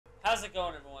How's it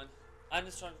going, everyone? I'm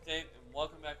Nostalgia Dave, and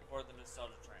welcome back aboard the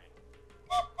Nostalgia Train.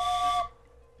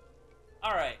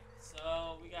 Alright,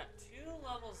 so we got 2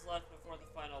 levels left before the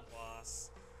final boss.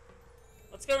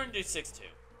 Let's go and do 6-2.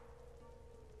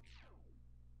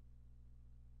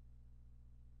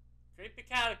 Creepy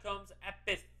Catacombs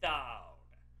episode.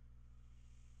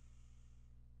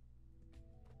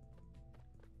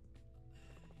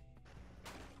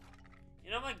 You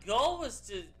know, my goal was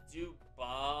to do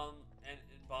bomb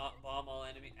all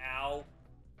enemy. Ow.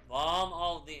 Bomb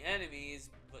all the enemies,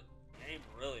 but game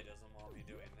really doesn't want me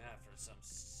doing that for some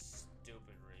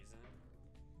stupid reason.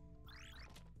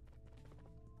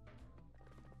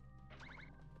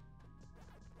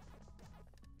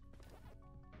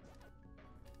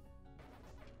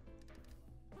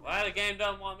 Why the game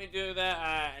doesn't want me to do that?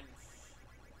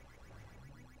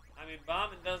 I mean,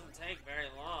 bombing doesn't take very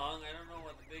long. I don't know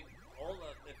what the big hold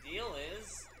up the deal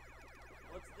is.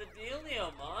 What's the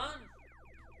dealio, man?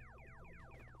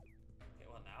 Okay,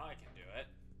 well now I can do it.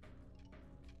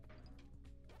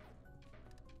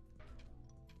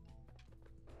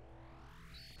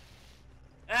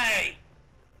 Hey!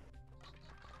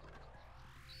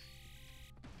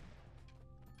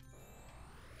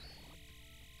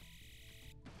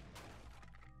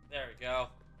 There we go.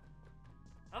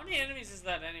 How many enemies is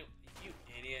that anyway? You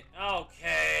idiot.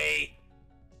 Okay.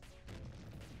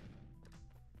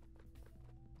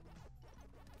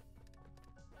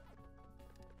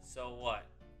 So what?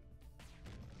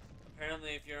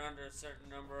 Apparently if you're under a certain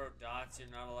number of dots, you're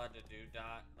not allowed to do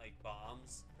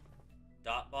bombs.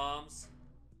 Dot bombs?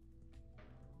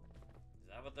 Is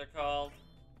that what they're called?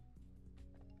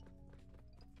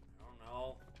 I don't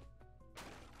know.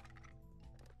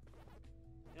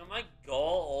 You know, my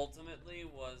goal ultimately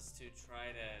was to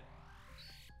try to...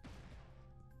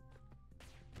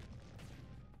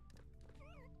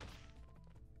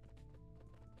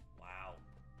 Wow.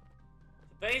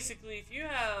 So basically, if you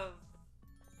have...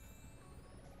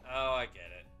 Oh, I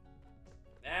get it.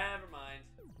 Never mind.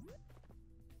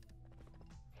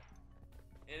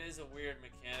 It is a weird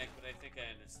mechanic, but I think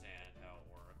I understand how it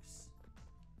works.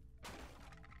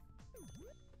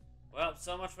 Well,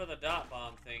 so much for the dot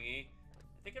bomb thingy.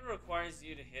 I think it requires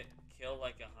you to kill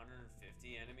like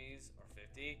 150 enemies, or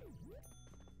 50.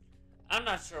 I'm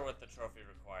not sure what the trophy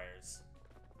requires.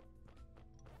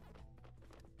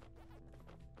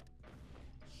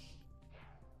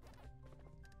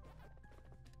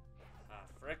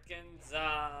 Frickin'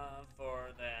 za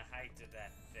for the height of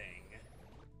that thing.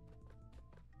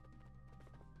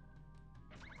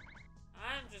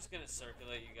 I'm just gonna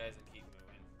circulate you guys and keep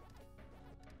moving.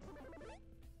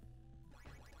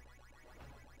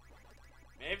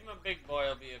 Maybe my big boy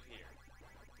will be up here.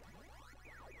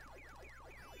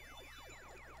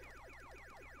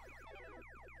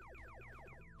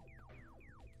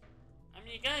 I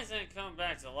mean, you guys ain't coming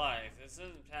back to life. This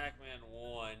isn't Pac-Man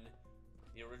 1,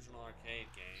 the original arcade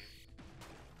game.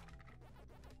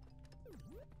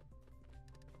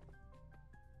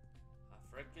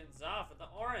 Frickin' za for the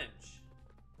orange.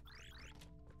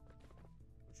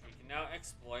 Which we can now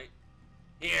exploit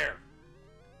here.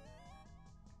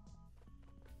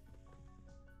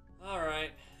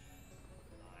 Alright.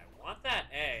 I want that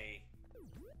A.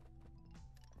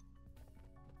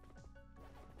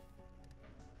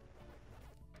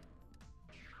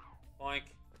 Boink.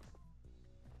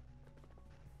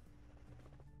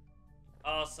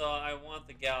 Also, I want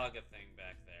the Galaga thing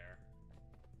back there.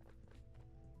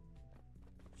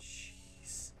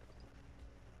 Jeez.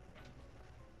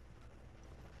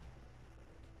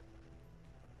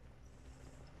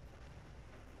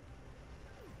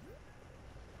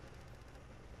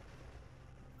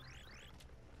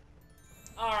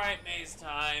 Alright, maze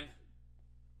time.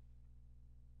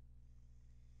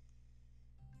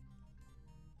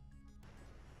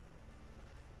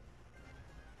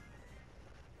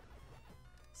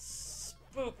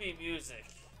 Spoopy music.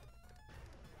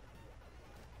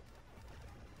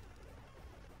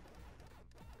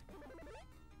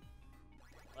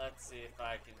 Let's see if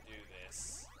I can do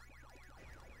this.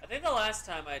 I think the last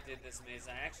time I did this maze,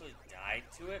 I actually died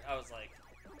to it. I was like,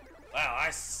 wow,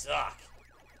 I suck.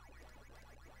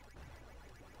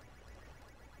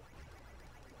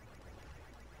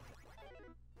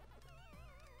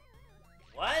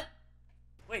 What?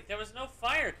 Wait, there was no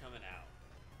fire coming out.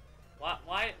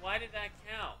 Why did that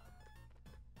count?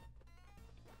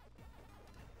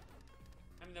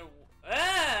 I mean,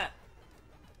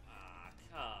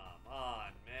 come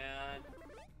on, man.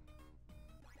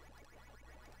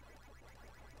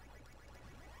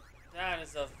 That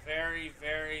is a very,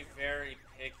 very, very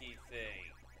picky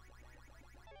thing.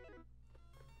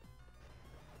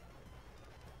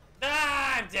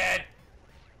 Ah, I'm dead.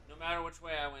 which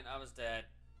way I went, I was dead.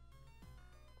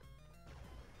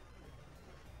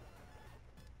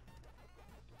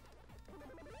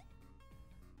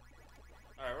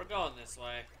 Alright, we're going this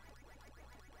way.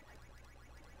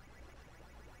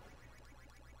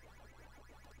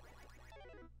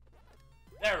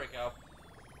 There we go.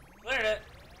 Cleared it.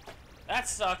 That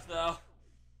sucked, though.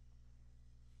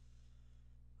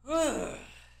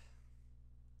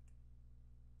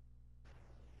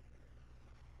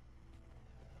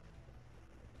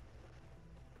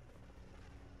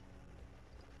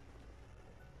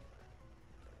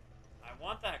 I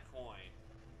want that coin.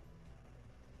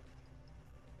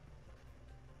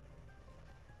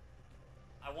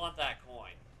 I want that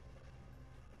coin.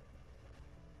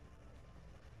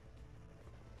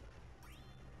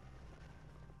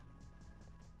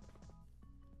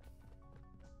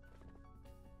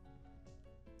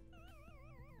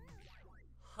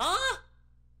 Huh?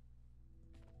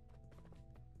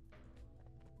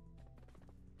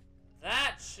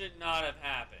 That should not have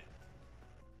happened.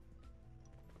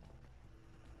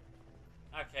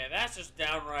 Okay, that's just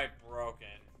downright broken.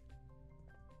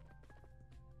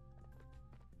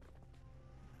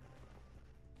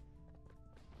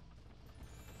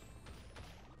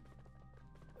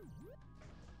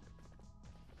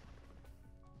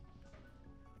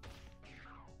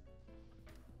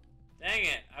 Dang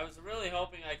it, I was really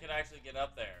hoping I could actually get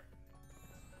up there.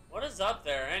 What is up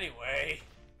there anyway?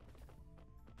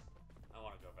 I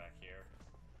want to go back here.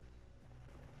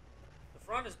 The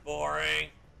front is boring.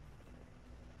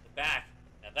 The back,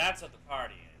 now that's what the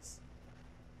party is.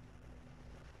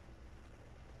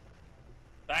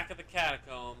 Back of the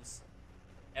catacombs.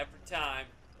 Every time.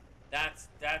 That's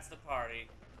the party.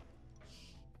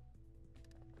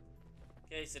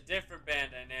 In case a different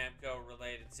Bandai Namco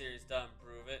related series doesn't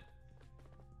prove it.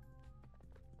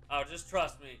 Oh, just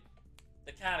trust me.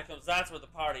 The catacombs, that's where the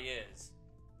party is.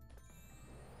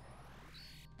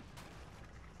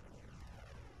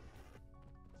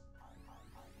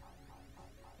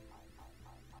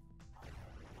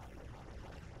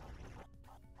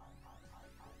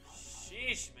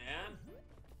 Sheesh, man.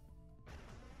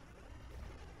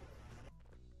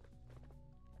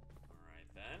 Alright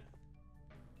then.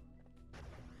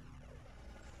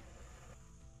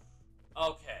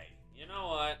 Okay, you know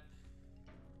what?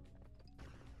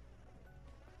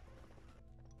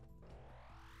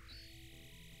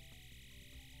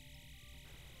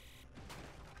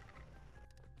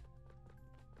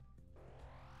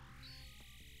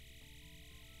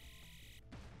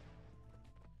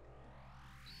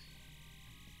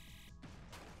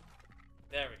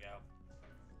 There we go.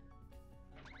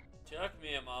 Took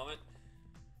me a moment.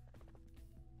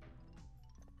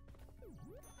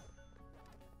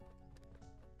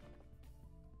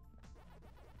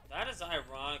 That is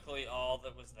ironically all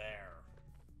that was there.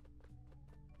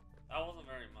 That wasn't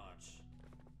very much.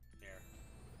 Here.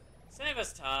 Save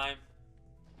us time.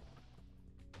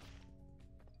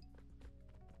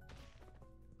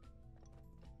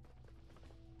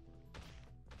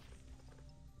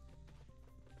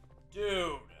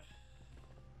 Dude.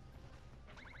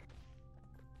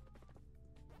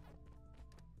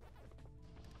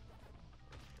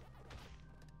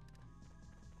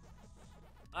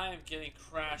 I am getting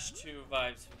Crash 2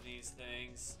 vibes from these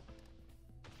things.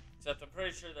 Except I'm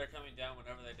pretty sure they're coming down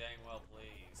whenever they dang well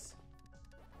please.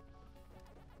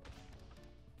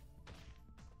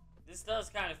 This does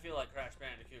kind of feel like Crash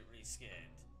Bandicoot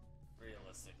reskinned,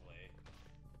 realistically.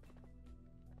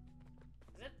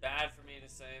 Is it bad for me to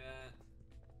say that?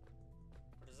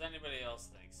 Or does anybody else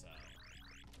think so?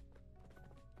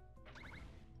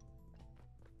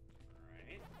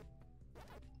 Alright.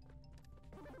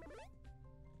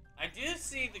 I do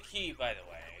see the key, by the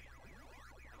way.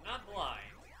 I'm not blind.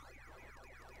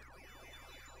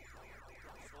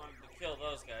 Just wanted to kill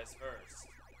those guys first.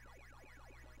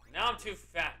 Now I'm too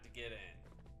fat to get in.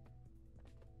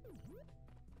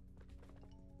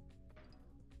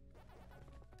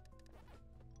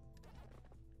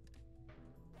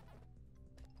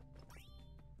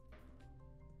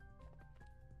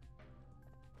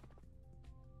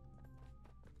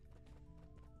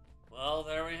 Well,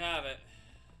 there we have it.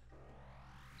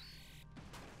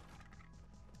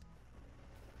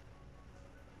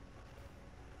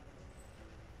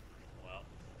 Well,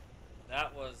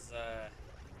 that was,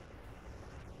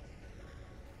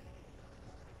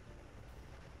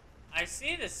 I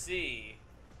see the sea.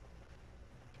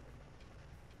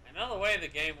 I know the way the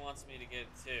game wants me to get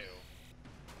to.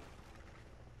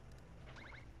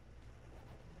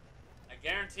 I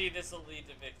guarantee this will lead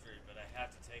to victory, but I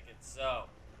have to take it so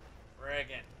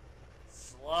friggin'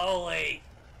 slowly.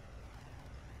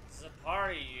 is a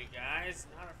party, you guys,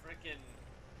 not a freaking...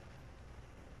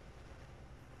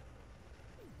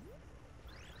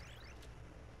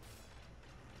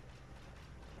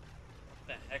 What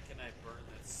the heck can I burn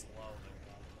this slow that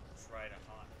won't try to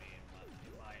haunt me in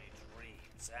my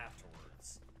dreams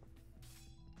afterwards?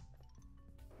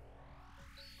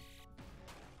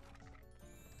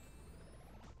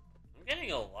 I'm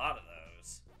getting a lot of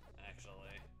those, actually.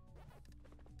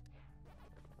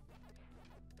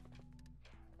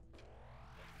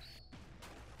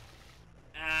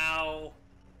 Ow!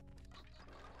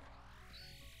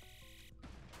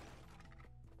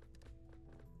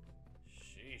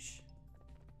 Sheesh.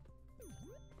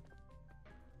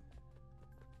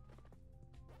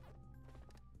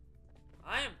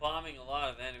 I am bombing a lot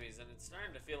of enemies, and it's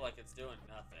starting to feel like it's doing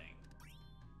nothing.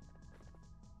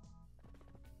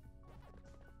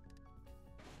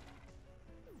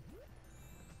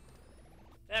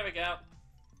 There we go.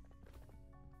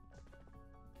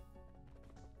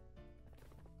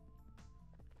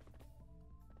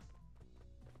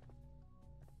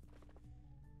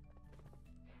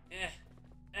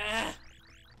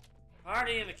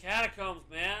 Party in the catacombs,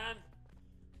 man.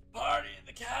 Party in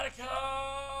the catacombs.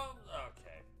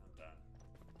 Okay, I'm done.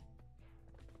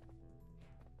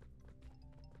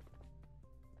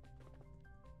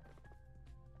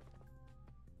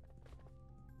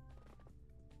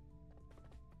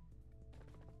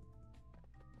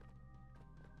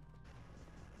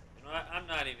 You know what? I'm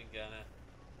not even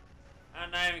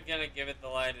gonna give it the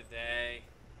light of day.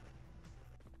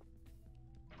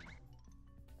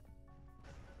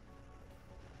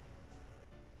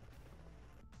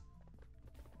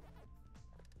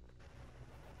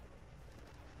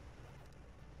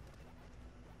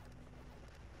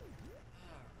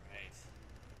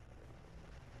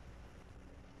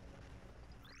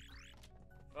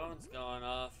 Phone's going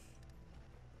off.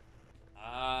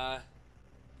 I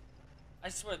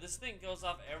swear, this thing goes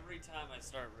off every time I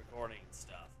start recording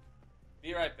stuff.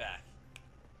 Be right back.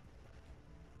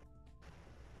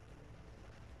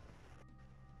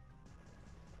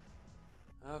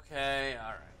 Okay,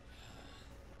 alright.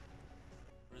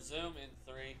 Resume in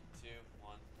 3, 2,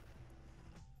 1.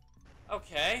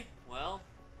 Okay, well.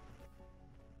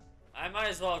 I might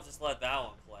as well just let that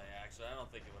one play, actually. I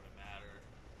don't think it would have mattered.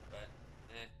 But,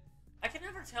 I can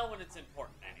never tell when it's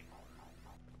important anymore.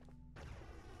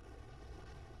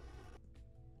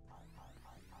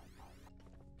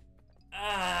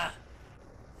 Ah!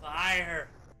 Fire!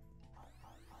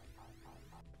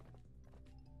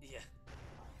 Yeah.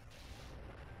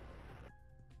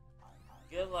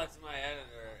 Good luck to my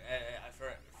editor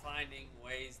for finding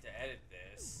ways to edit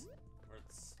this.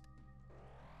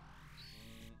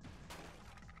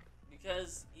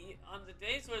 Because on the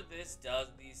days where these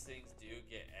things do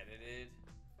get edited,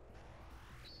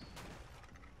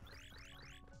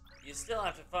 you still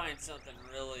have to find something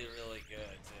really, really good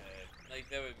to, like,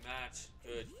 that would match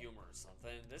good humor or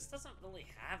something. This doesn't really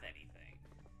have anything.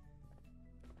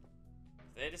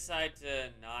 If they decide to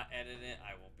not edit it,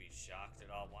 I won't be shocked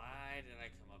at all. Why did I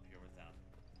come up here without...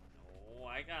 No,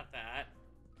 I got that.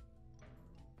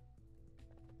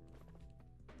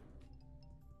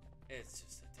 It's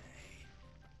just a day.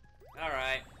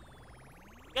 Alright.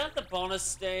 We got the bonus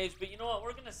stage, but you know what?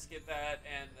 We're gonna skip that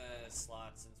and the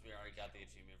slot since we already got the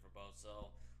achievement for both. So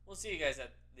we'll see you guys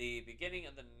at the beginning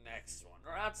of the next one,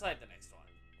 or outside the next one.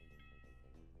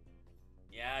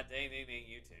 Yeah, ding, ding, ding,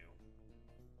 you too.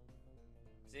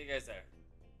 See you guys there.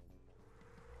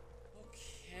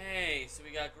 Okay, so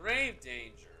we got grave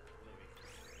danger.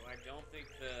 I don't think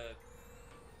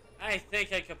I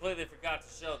think I completely forgot to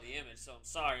show the image, so I'm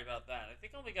sorry about that. I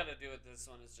think all we gotta do with this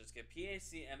one is just get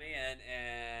P-A-C-M-A-N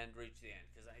and reach the end.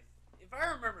 Because if I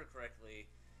remember correctly,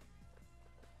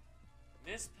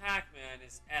 Miss Pac-Man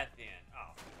is at the end.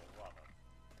 Oh, for the love of it.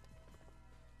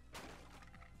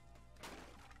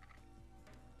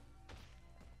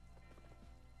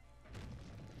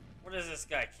 What is this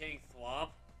guy, King Thwomp?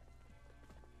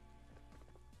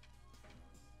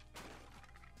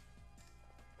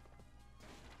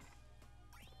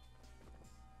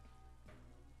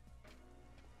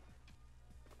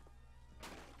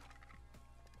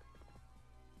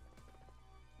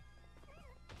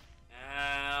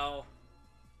 Ow.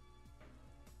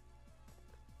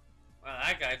 Well,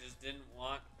 that guy just didn't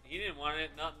want... He didn't want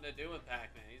it, nothing to do with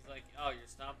Pac-Man. He's like, oh, you're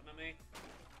stomping at me?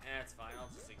 Eh, it's fine. I'll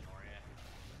just ignore you.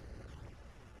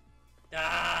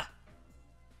 Ah!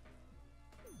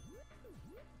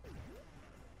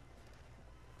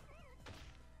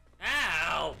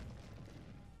 Ow!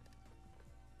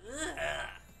 Ugh.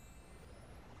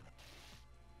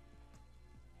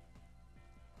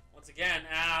 Once again,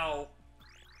 ow!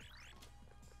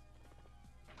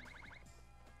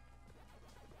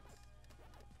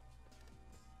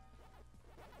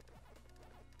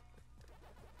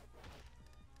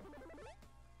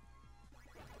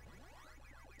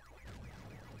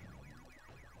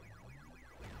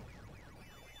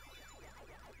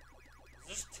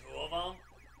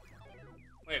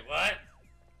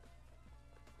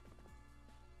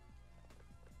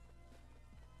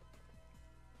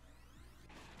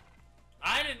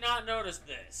 not notice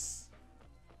this?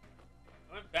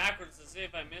 I went backwards to see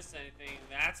if I missed anything.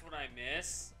 That's what I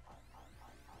miss? I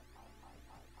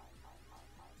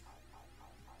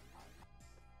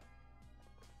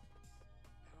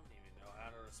don't even know how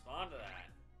to respond to that.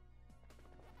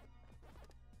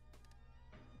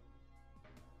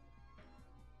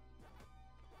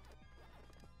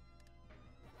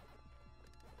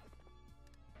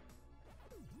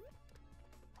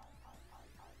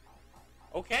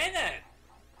 Okay then.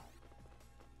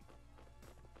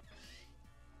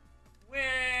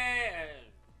 Where?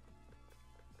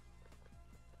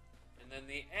 And then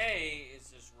the A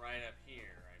is just right up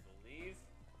here, I believe.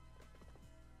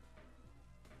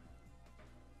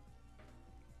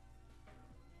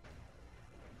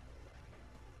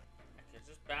 I could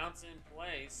just bounce in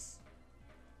place.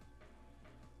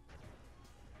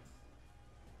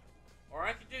 Or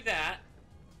I could do that.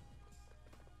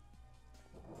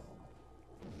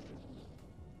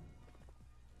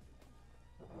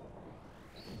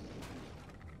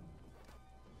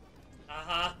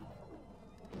 Uh-huh.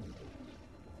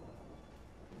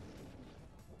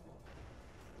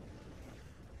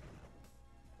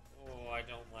 Oh, I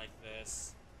don't like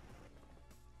this.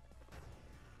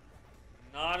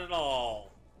 Not at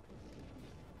all.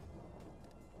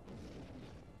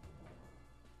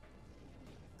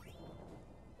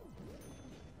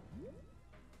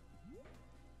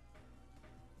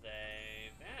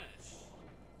 They vanish.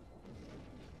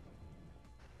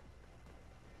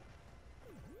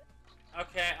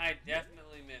 Okay, I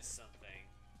definitely missed something.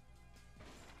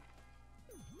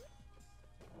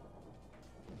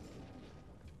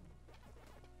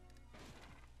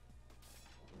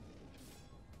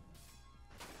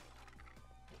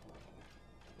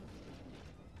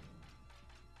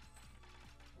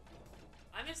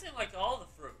 I'm missing like all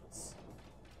the fruits.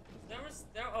 There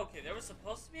was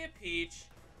supposed to be a peach.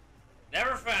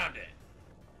 Never found it.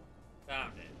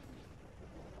 Found it.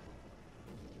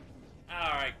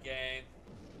 Alright, game.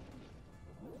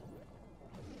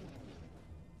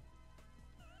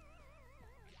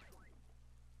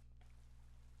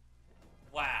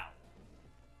 Wow.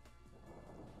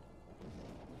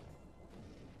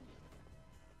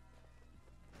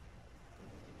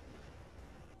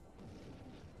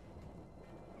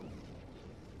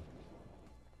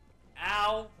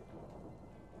 Ow.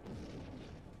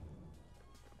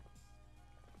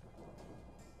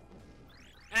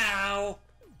 Ow.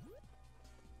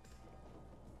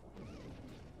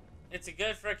 It's a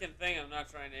good freaking thing I'm not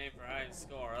trying to aim for high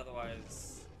score,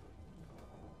 otherwise...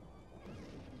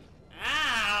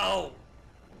 Ow!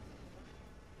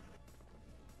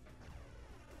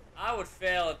 I would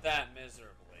fail at that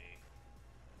miserably.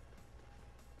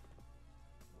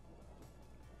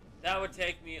 That would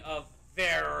take me a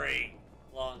very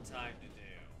long time to do.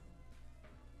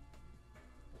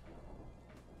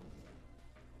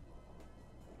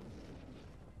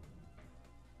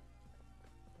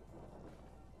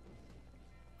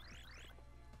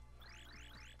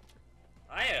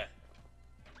 Hiya.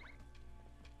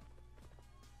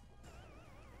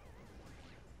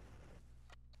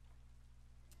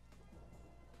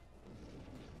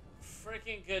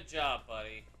 Freaking good job,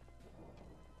 buddy.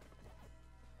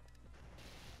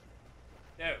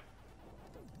 Dude.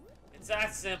 It's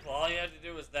that simple. All you had to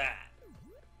do was that.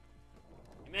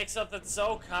 You make something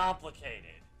so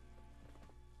complicated.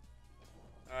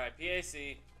 Alright,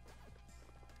 PAC.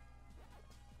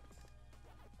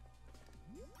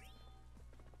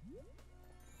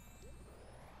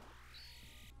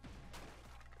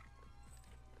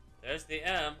 There's the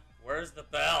M. Where's the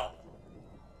bell?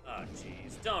 Oh,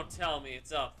 jeez. Don't tell me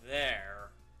it's up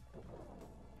there.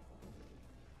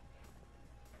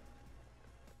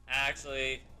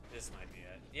 Actually, this might be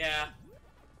it. Yeah,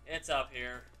 it's up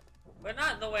here. But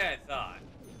not in the way I thought.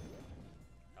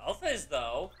 Health is,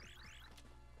 though.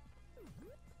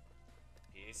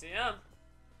 PCM.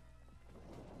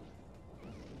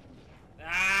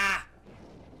 Ah!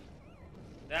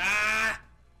 Ah!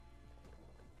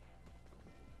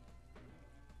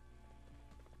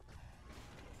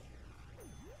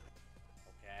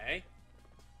 Okay.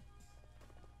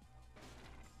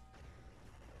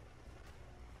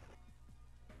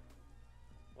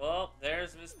 Well,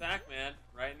 there's Miss Pac-Man,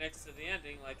 right next to the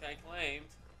ending, like I claimed.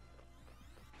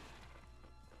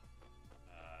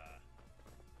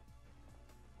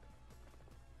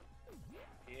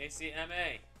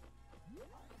 PACMA.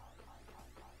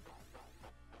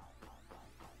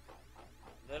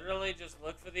 Literally just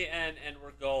look for the end and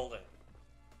we're golden.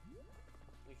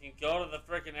 We can go to the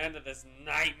frickin' end of this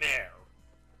nightmare.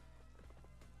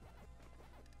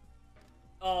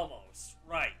 Almost.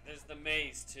 Right, there's the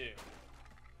maze too.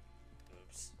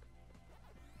 Oops.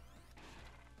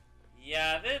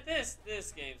 Yeah, this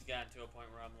game's gotten to a point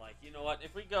where I'm like, you know what?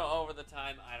 If we go over the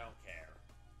time, I don't care.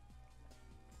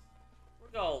 We'll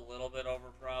go a little bit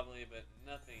over probably, but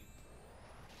nothing.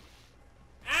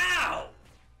 Ow!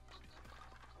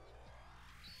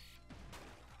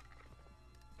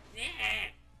 Yeah.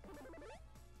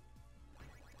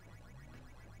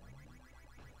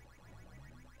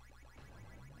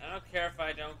 I don't care if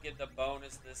I don't get the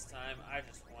bonus this time. I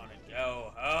just want to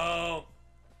go home.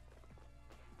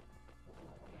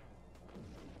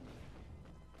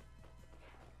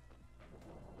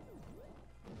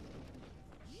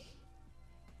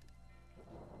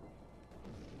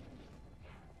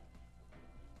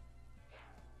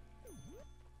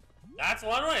 That's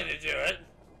one way to do it.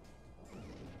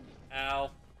 Ow.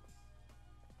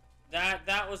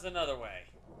 That was another way.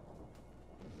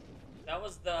 That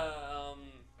was the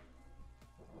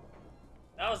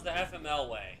FML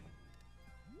way.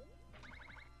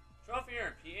 Trophy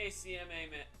earned,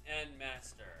 PACMAN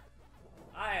Master.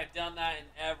 I have done that in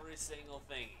every single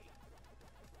thingy.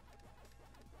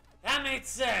 That made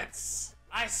sense!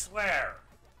 I swear!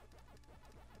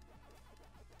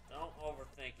 Don't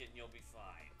overthink it and you'll be fine.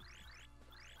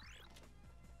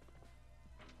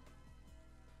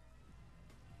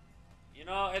 You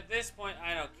know, at this point,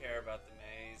 I don't care about the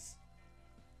maze.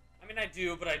 I mean, I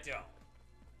do, but I don't.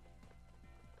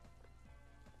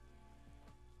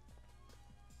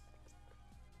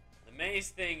 The maze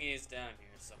thing is down here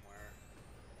somewhere.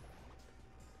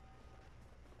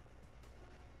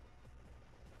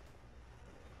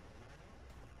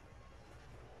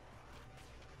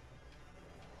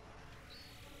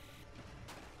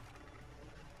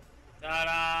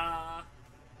 Ta-da!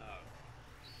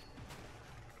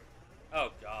 Oh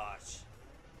gosh.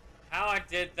 How I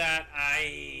did that,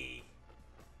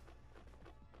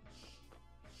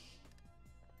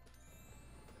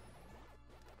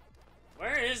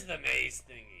 Where is the maze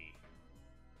thingy?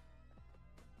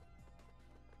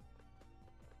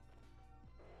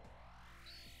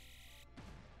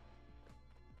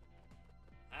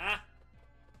 Huh?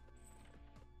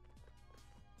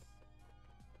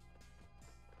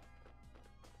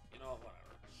 You know what, whatever.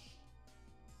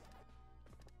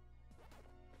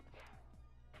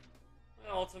 My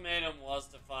ultimatum was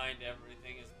to find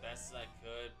everything as best as I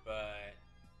could, but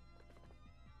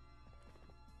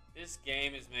this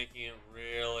game is making it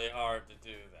really hard to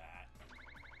do that.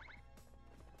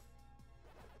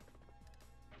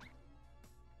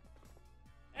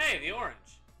 Hey, the orange.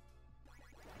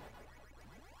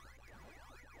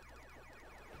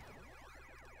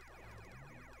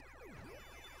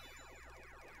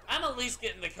 I'm at least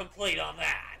getting the complete on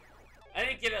that. I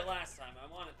didn't get it last time.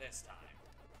 I want it this time.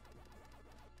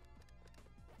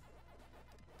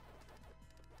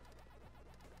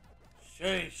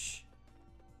 Sheesh.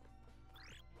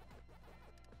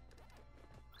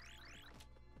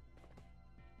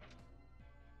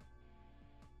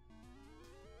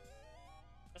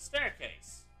 A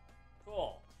staircase.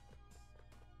 Cool.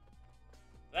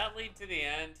 Does that lead to the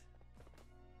end?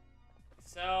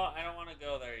 So, I don't want to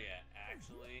go there yet,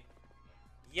 actually.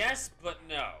 Yes, but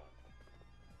no.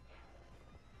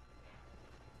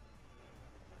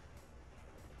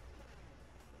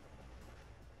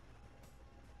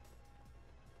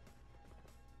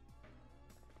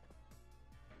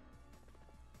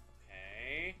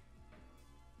 Okay.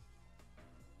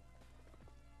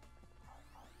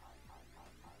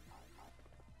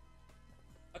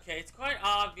 Okay, it's quite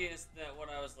obvious that what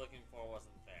I was looking for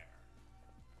wasn't there.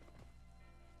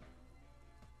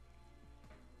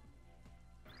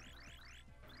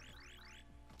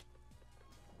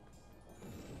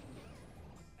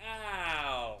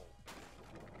 Ow!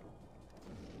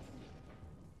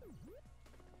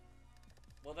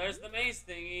 Well, there's the maze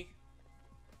thingy.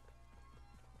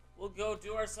 We'll go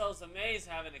do ourselves a maze,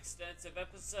 have an extensive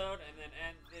episode, and then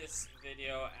end this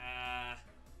video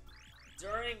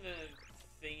during the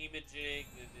thingy-majig,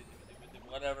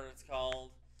 whatever it's called,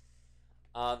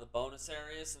 the bonus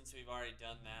area, since we've already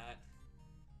done that.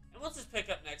 And we'll just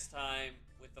pick up next time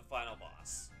with the final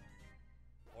boss.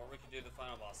 Or we can do the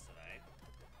final boss today.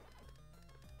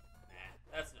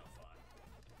 Nah, that's no fun.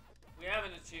 We have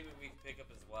an achievement we can pick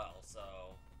up as well, so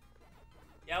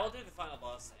yeah, we'll do the final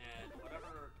boss and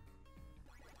whatever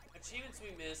achievements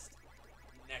we missed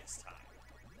next time.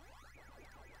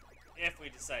 If we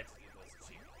decide to do those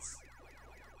achievements.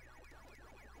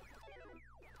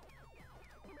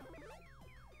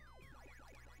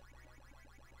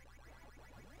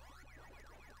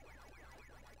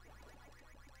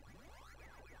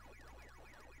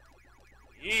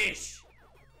 Yeesh!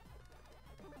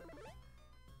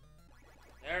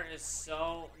 There is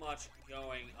so much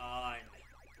going on.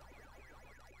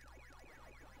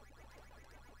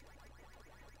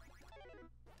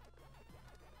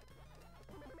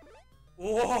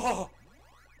 Whoa!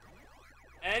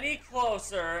 Any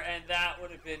closer, and that would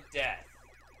have been death.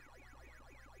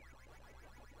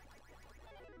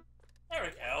 There we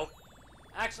go.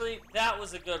 Actually, that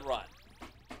was a good run.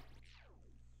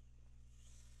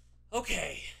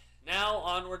 Okay, now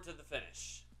onward to the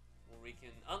finish, where we can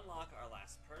unlock our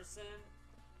last person,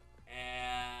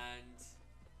 and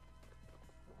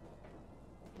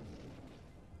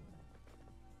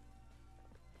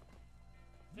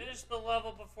finish the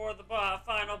level before the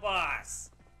final boss.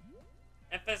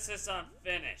 Emphasis on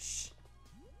finish.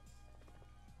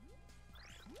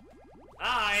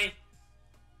 Hi!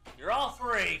 You're all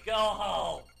free. Go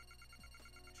home.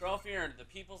 Trophy earned. The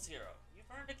people's hero. You've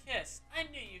earned a kiss. I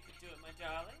knew you could do it, my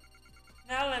darling.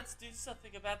 Now let's do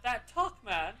something about that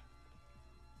Toc-Man.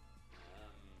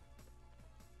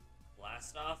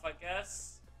 Blast off, I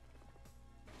guess.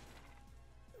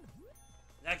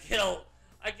 I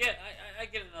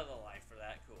get another life for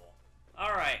that. Cool.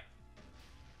 All right.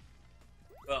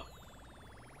 Boom.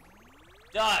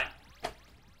 Done.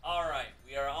 Alright,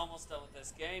 we are almost done with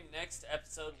this game. Next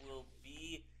episode will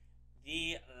be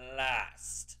the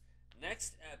last.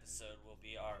 Next episode will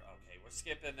be our... Okay, we're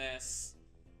skipping this.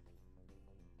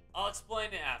 I'll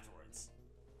explain it afterwards.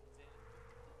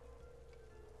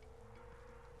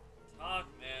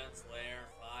 Toc-Man's lair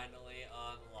finally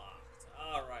unlocked.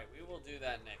 Alright, we will do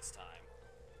that next time.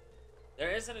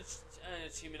 There is an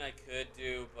achievement I could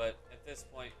do, but at this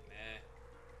point, meh.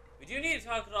 We do need to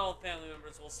talk to all the family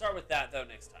members. We'll start with that, though,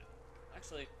 next time.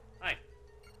 Actually, hi.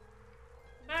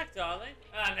 Come back, darling.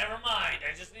 Never mind.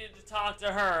 I just needed to talk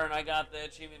to her, and I got the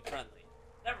achievement friendly.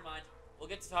 Never mind. We'll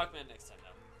get to Toc-Man next time,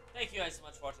 though. Thank you guys so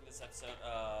much for watching this episode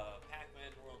of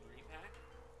Pac-Man World Re-Pac.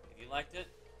 If you liked it,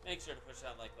 make sure to push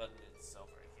that like button. It's so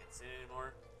far you can't see it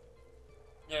anymore.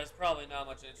 There's probably not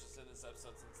much interest in this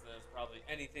episode since there's probably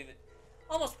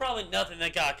almost probably nothing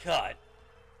that got cut.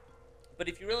 But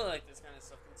if you really like this kind of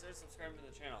stuff, consider subscribing to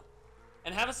the channel.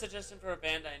 And have a suggestion for a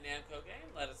Bandai Namco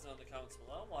game, let us know in the comments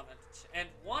below. Want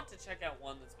to check out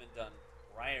one that's been done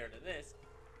prior to this,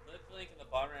 click the link in the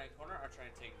bottom right corner or try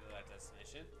and take you to that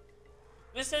destination.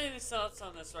 Miss any of the stops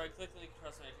on this ride, click the link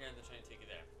across right here and the train take you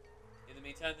there. In the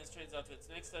meantime, this train's off to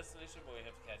its next destination, but we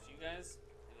have to catch you guys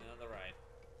in another ride.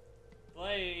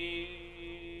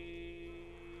 Bye!